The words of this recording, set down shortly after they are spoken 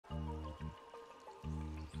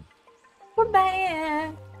We're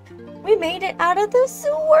back. We made it out of the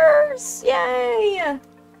sewers. Yay!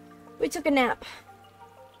 We took a nap.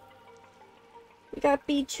 We got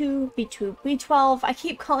B12. I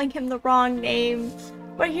keep calling him the wrong name,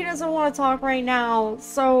 but he doesn't want to talk right now,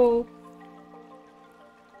 so...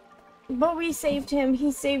 But we saved him.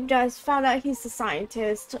 He saved us. Found out he's the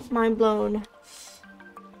scientist. Mind blown.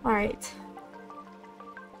 Alright.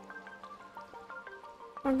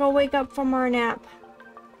 We're gonna wake up from our nap.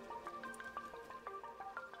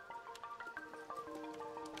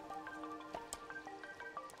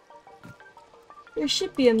 There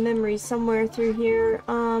should be a memory somewhere through here.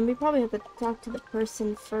 We probably have to talk to the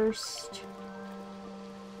person first.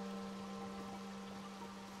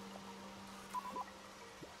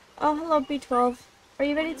 Oh, hello, B12. Are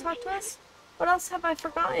you ready to talk to us? What else have I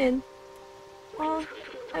forgotten? Oh,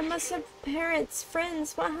 I must have parents,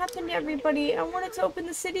 friends. What happened to everybody? I wanted to open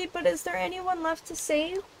the city, but is there anyone left to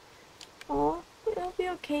save? Oh, it'll be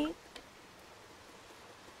okay.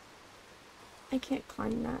 I can't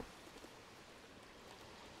climb that.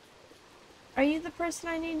 Are you the person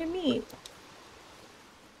I need to meet?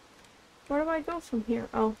 Where do I go from here?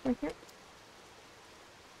 Oh, right here.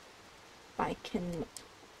 If I can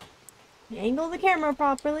angle the camera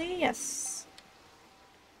properly, yes.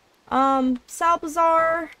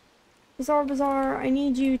 Salbazar. Bazaar, I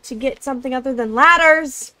need you to get something other than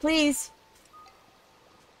ladders, please.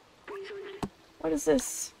 What is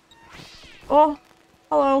this? Oh,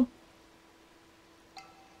 hello.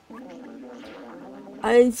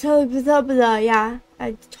 Yeah,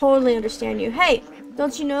 I totally understand you. Hey,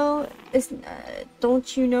 don't you know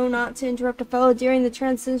not to interrupt a fellow during the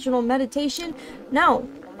transcendental meditation? No.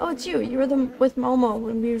 Oh, it's you. You were with Momo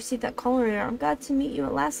when we received that call earlier. I'm glad to meet you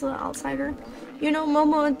at last, little outsider. You know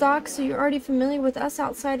Momo and Doc, so you're already familiar with us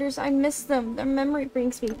outsiders. I miss them. Their memory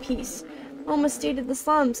brings me peace. Momo stayed in the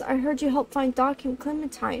slums. I heard you helped find Doc and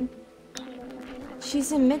Clementine.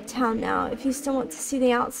 She's in Midtown now. If you still want to see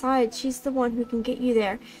the outside, she's the one who can get you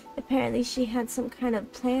there. Apparently she had some kind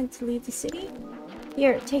of plan to leave the city.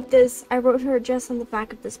 Here, take this. I wrote her address on the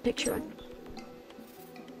back of this picture.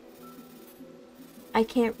 I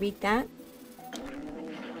can't read that.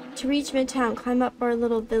 To reach Midtown, climb up our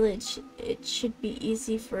little village. It should be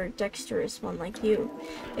easy for a dexterous one like you.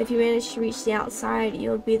 If you manage to reach the outside,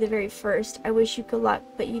 you'll be the very first. I wish you good luck,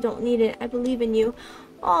 but you don't need it. I believe in you.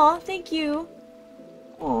 Aw, thank you.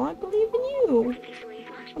 Oh, I believe in you.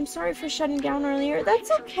 I'm sorry for shutting down earlier.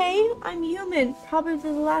 That's okay. I'm human. Probably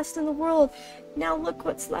the last in the world. Now look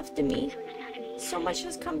what's left of me. So much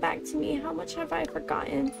has come back to me. How much have I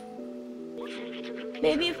forgotten?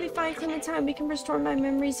 Maybe if we find Clementine, we can restore my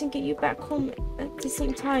memories and get you back home at the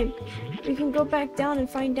same time. We can go back down and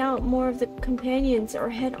find out more of the companions or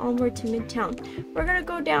head onward to Midtown. We're gonna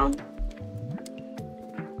go down.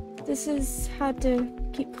 This is how to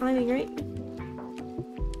keep climbing, right?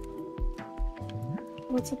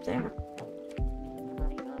 What's up there?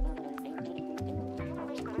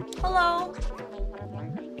 Hello!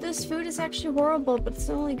 This food is actually horrible, but it's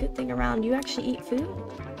the only good thing around. You actually eat food?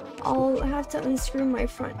 I'll have to unscrew my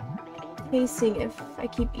front facing if I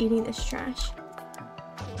keep eating this trash.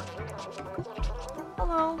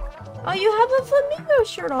 Hello. Oh, you have a flamingo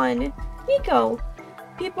shirt on! Nico!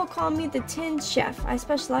 People call me the Tin Chef. I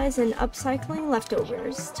specialize in upcycling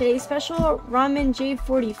leftovers. Today's special, ramen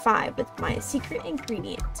J45 with my secret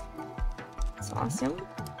ingredient. It's awesome.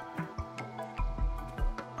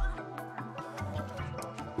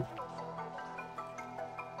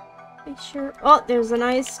 Make sure. Oh, there's a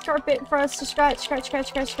nice carpet for us to scratch. Scratch.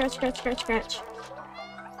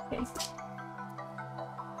 Okay.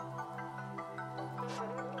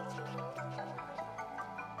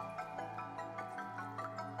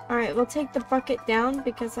 Alright, we'll take the bucket down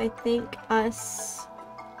because I think us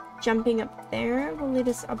jumping up there will lead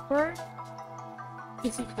us upward.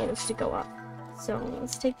 Because he told us to go up. So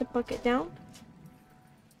let's take the bucket down.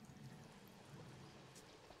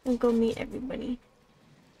 And go meet everybody.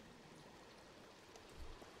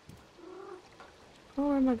 Oh,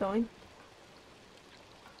 where am I going?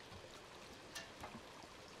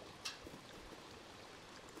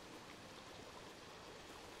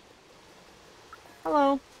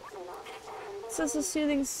 Hello. This is a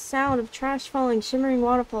soothing sound of trash falling, shimmering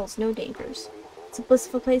waterfalls, no dangers. It's a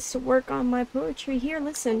blissful place to work on my poetry. Here,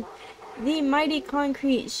 listen. The mighty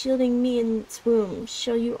concrete shielding me in its womb.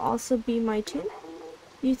 Shall you also be my tomb?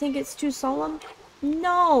 You think it's too solemn?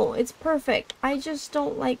 No, it's perfect. I just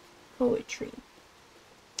don't like poetry.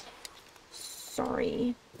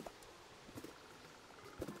 Sorry.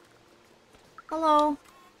 Hello.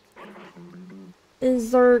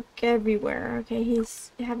 Zerk everywhere. Okay,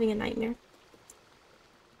 he's having a nightmare.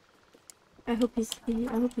 I hope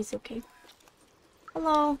he's okay.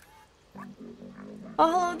 Hello.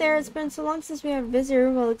 Oh, hello there. It's been so long since we have a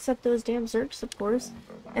visitor. Well, except those damn Zerks, of course.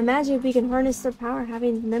 Imagine if we can harness their power,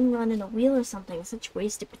 having them run in a wheel or something. Such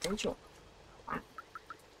wasted potential. Wow.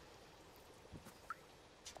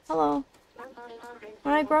 Hello.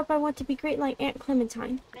 When I grow up, I want to be great like Aunt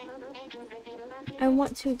Clementine. I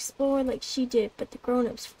want to explore like she did, but the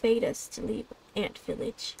grown-ups forbade us to leave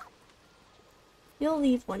Antvillage. You'll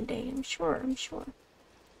leave one day, I'm sure,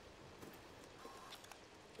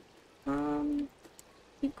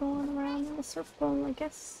 Keep going around in a circle, I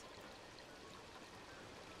guess.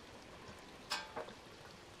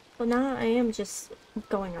 Well, now I am just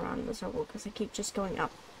going around in a circle because I keep just going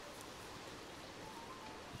up.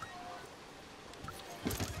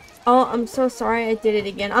 Oh, I'm so sorry I did it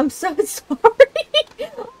again. I'm so sorry.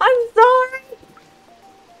 I'm sorry.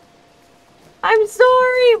 I'm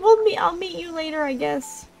sorry. I'll meet you later, I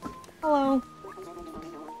guess. Hello.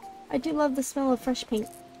 I do love the smell of fresh paint.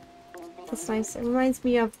 That's nice. It reminds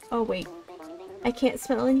me of... Oh, wait. I can't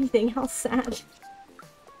smell anything. How sad.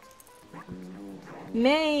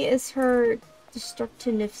 May is her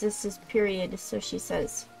destructiveness period, so she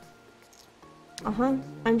says. Uh-huh.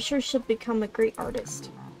 I'm sure she'll become a great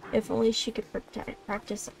artist. If only she could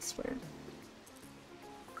practice elsewhere.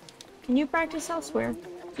 Can you practice elsewhere?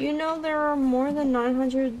 Do you know there are more than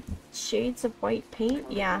 900 shades of white paint?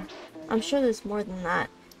 Yeah. I'm sure there's more than that.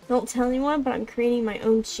 Don't tell anyone, but I'm creating my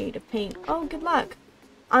own shade of paint. Oh, good luck.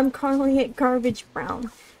 I'm calling it garbage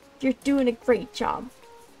brown. You're doing a great job.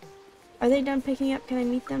 Are they done picking up? Can I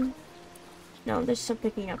meet them? No, they're still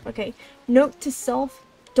picking up. Okay. Note to self,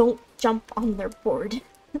 don't jump on their board.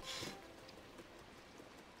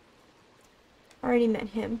 Already met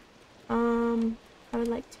him. I would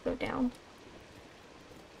like to go down.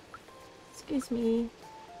 Excuse me.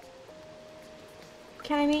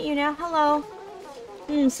 Can I meet you now? Hello.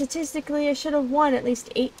 Statistically, I should have won at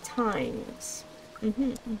least 8 times.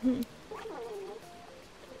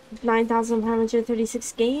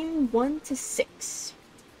 9,536 game, 1-6.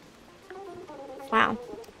 Wow.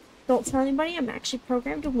 Don't tell anybody, I'm actually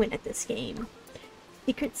programmed to win at this game.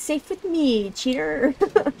 Secret safe with me, cheater.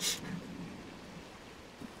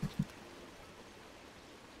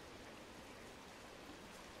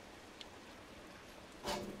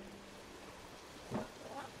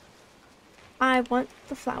 I want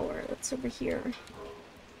the flower that's over here.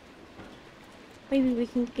 Maybe we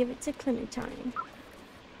can give it to Clementine.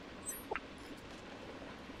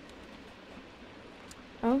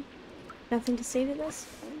 Oh? Nothing to say to this?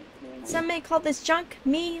 Some may call this junk.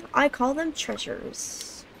 Me, I call them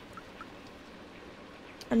treasures.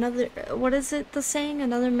 Another... What is it, the saying?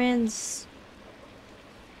 Another man's...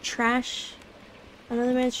 trash?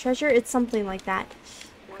 Another man's treasure? It's something like that.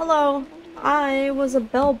 Hello. I was a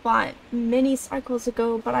bellbot many cycles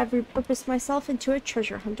ago, but I've repurposed myself into a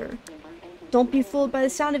treasure hunter. Don't be fooled by the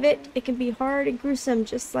sound of it. It can be hard and gruesome,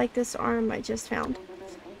 just like this arm I just found.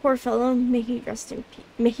 Poor fellow, may he rest in peace.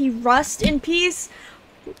 May he rust in peace?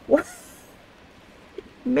 What?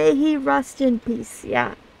 May he rust in peace.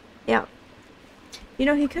 Yeah. Yeah. You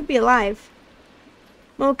know, he could be alive.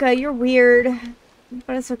 Mocha, you're weird.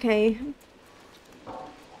 But it's okay.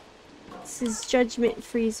 This is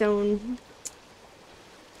judgment-free zone.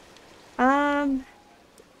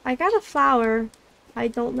 I got a flower. I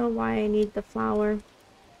don't know why I need the flower.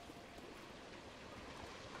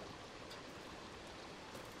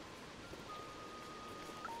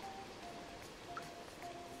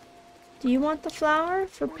 Do you want the flower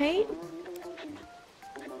for paint?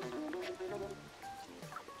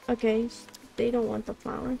 Okay, they don't want the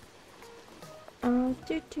flower. Oh,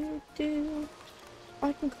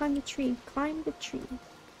 I can climb the tree. Climb the tree.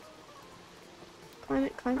 Climb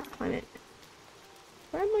it, climb it, climb it.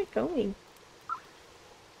 Where am I going?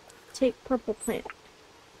 Take purple plant.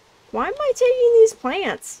 Why am I taking these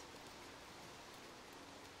plants?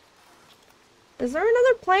 Is there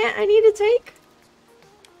another plant I need to take?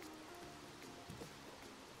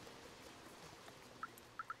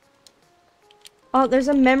 Oh, there's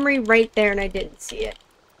a memory right there and I didn't see it.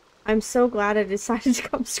 I'm so glad I decided to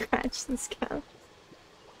come scratch this cow.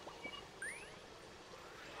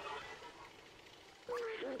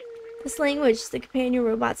 This language, the companion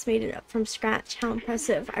robots made it up from scratch. How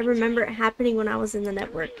impressive. I remember it happening when I was in the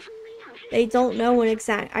network. I don't know when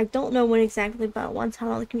exactly, but once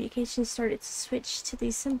how all the communications started to switch to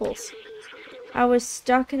these symbols. I was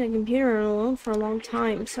stuck in a computer alone for a long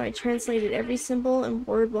time, so I translated every symbol and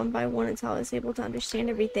word one by one until I was able to understand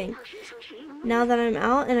everything. Now that I'm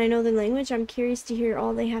out and I know the language, I'm curious to hear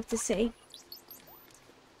all they have to say.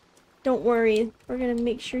 Don't worry, we're gonna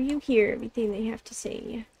make sure you hear everything they have to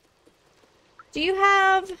say. Do you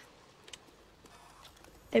have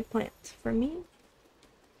a plant for me?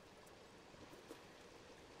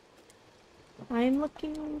 I'm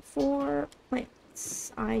looking for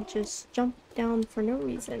plants. I just jumped down for no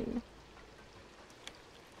reason.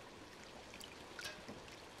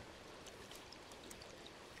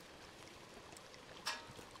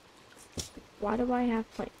 Why do I have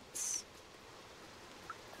plants?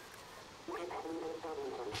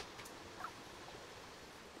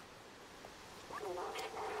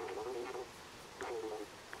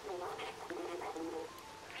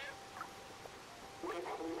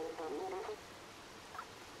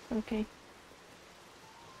 Okay.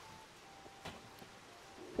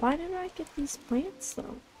 Why did I get these plants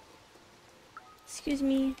though? Excuse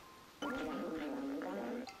me.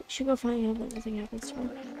 Should go find out that nothing happens to me.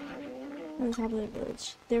 On the top of the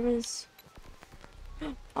village. There was.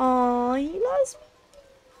 Oh, he loves me.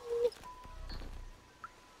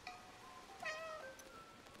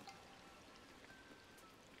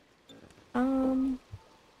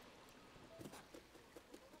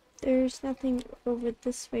 There's nothing over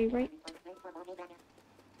this way, right?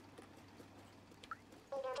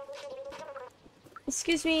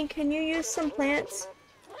 Excuse me, can you use some plants?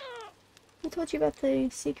 Who told you about the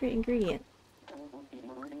secret ingredient?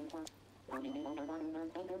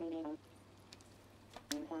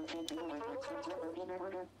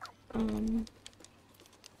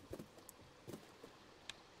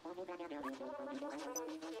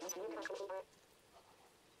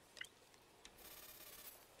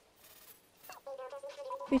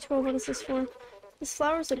 B12, what is this for? These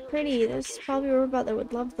flowers look pretty. There's probably a robot that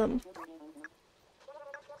would love them.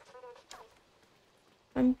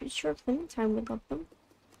 I'm sure Clementine would love them.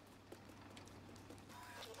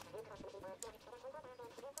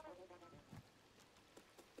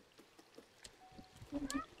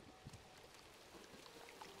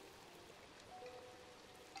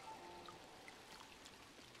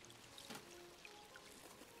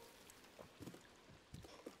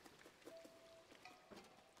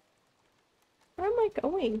 Where am I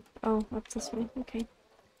going? Oh, up this way. Okay.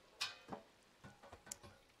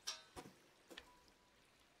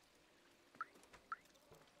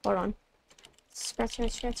 Hold on. Scratch,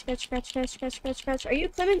 scratch, scratch, scratch, scratch, scratch, scratch, scratch, scratch. Are you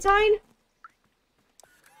Clementine?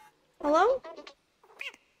 Hello?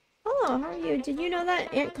 Hello, how are you? Did you know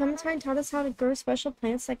that Aunt Clementine taught us how to grow special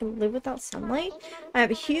plants that can live without sunlight? I have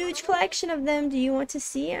a huge collection of them. Do you want to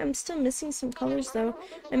see? I'm still missing some colors though.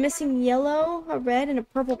 I'm missing yellow, a red, and a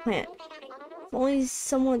purple plant. If only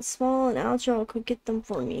someone small and agile could get them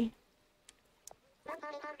for me.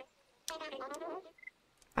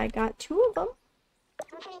 I got 2 of them.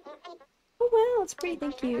 Oh wow, it's pretty,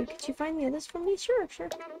 thank you. Could you find the others for me? Sure, sure.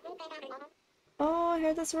 Oh, I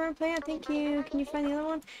heard that's a rare plant, thank you. Can you find the other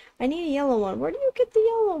one? I need a yellow one. Where do you get the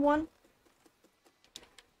yellow one?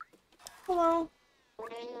 Hello?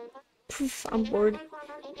 Poof, I'm bored.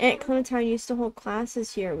 Aunt Clementine used to hold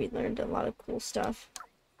classes here. We learned a lot of cool stuff.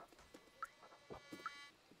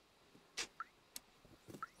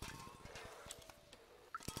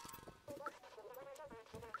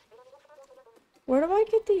 Where do I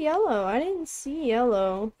get the yellow? I didn't see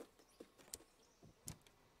yellow.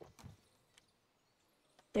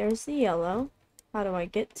 There's the yellow. How do I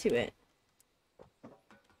get to it?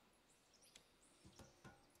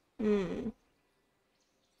 Hold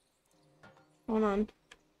on.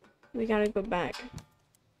 We gotta go back.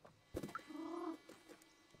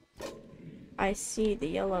 I see the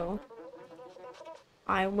yellow.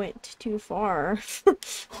 I went too far.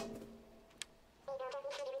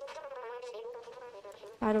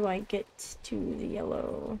 How do I get to the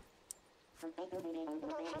yellow?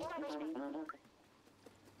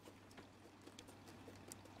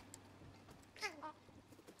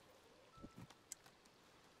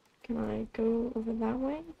 Can I go over that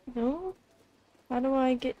way? No? How do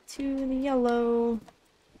I get to the yellow?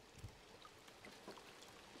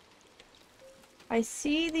 I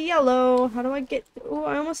see the yellow. How do I get... Oh,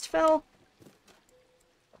 I almost fell.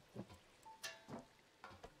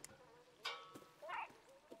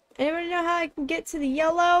 Anybody know how I can get to the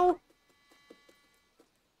yellow?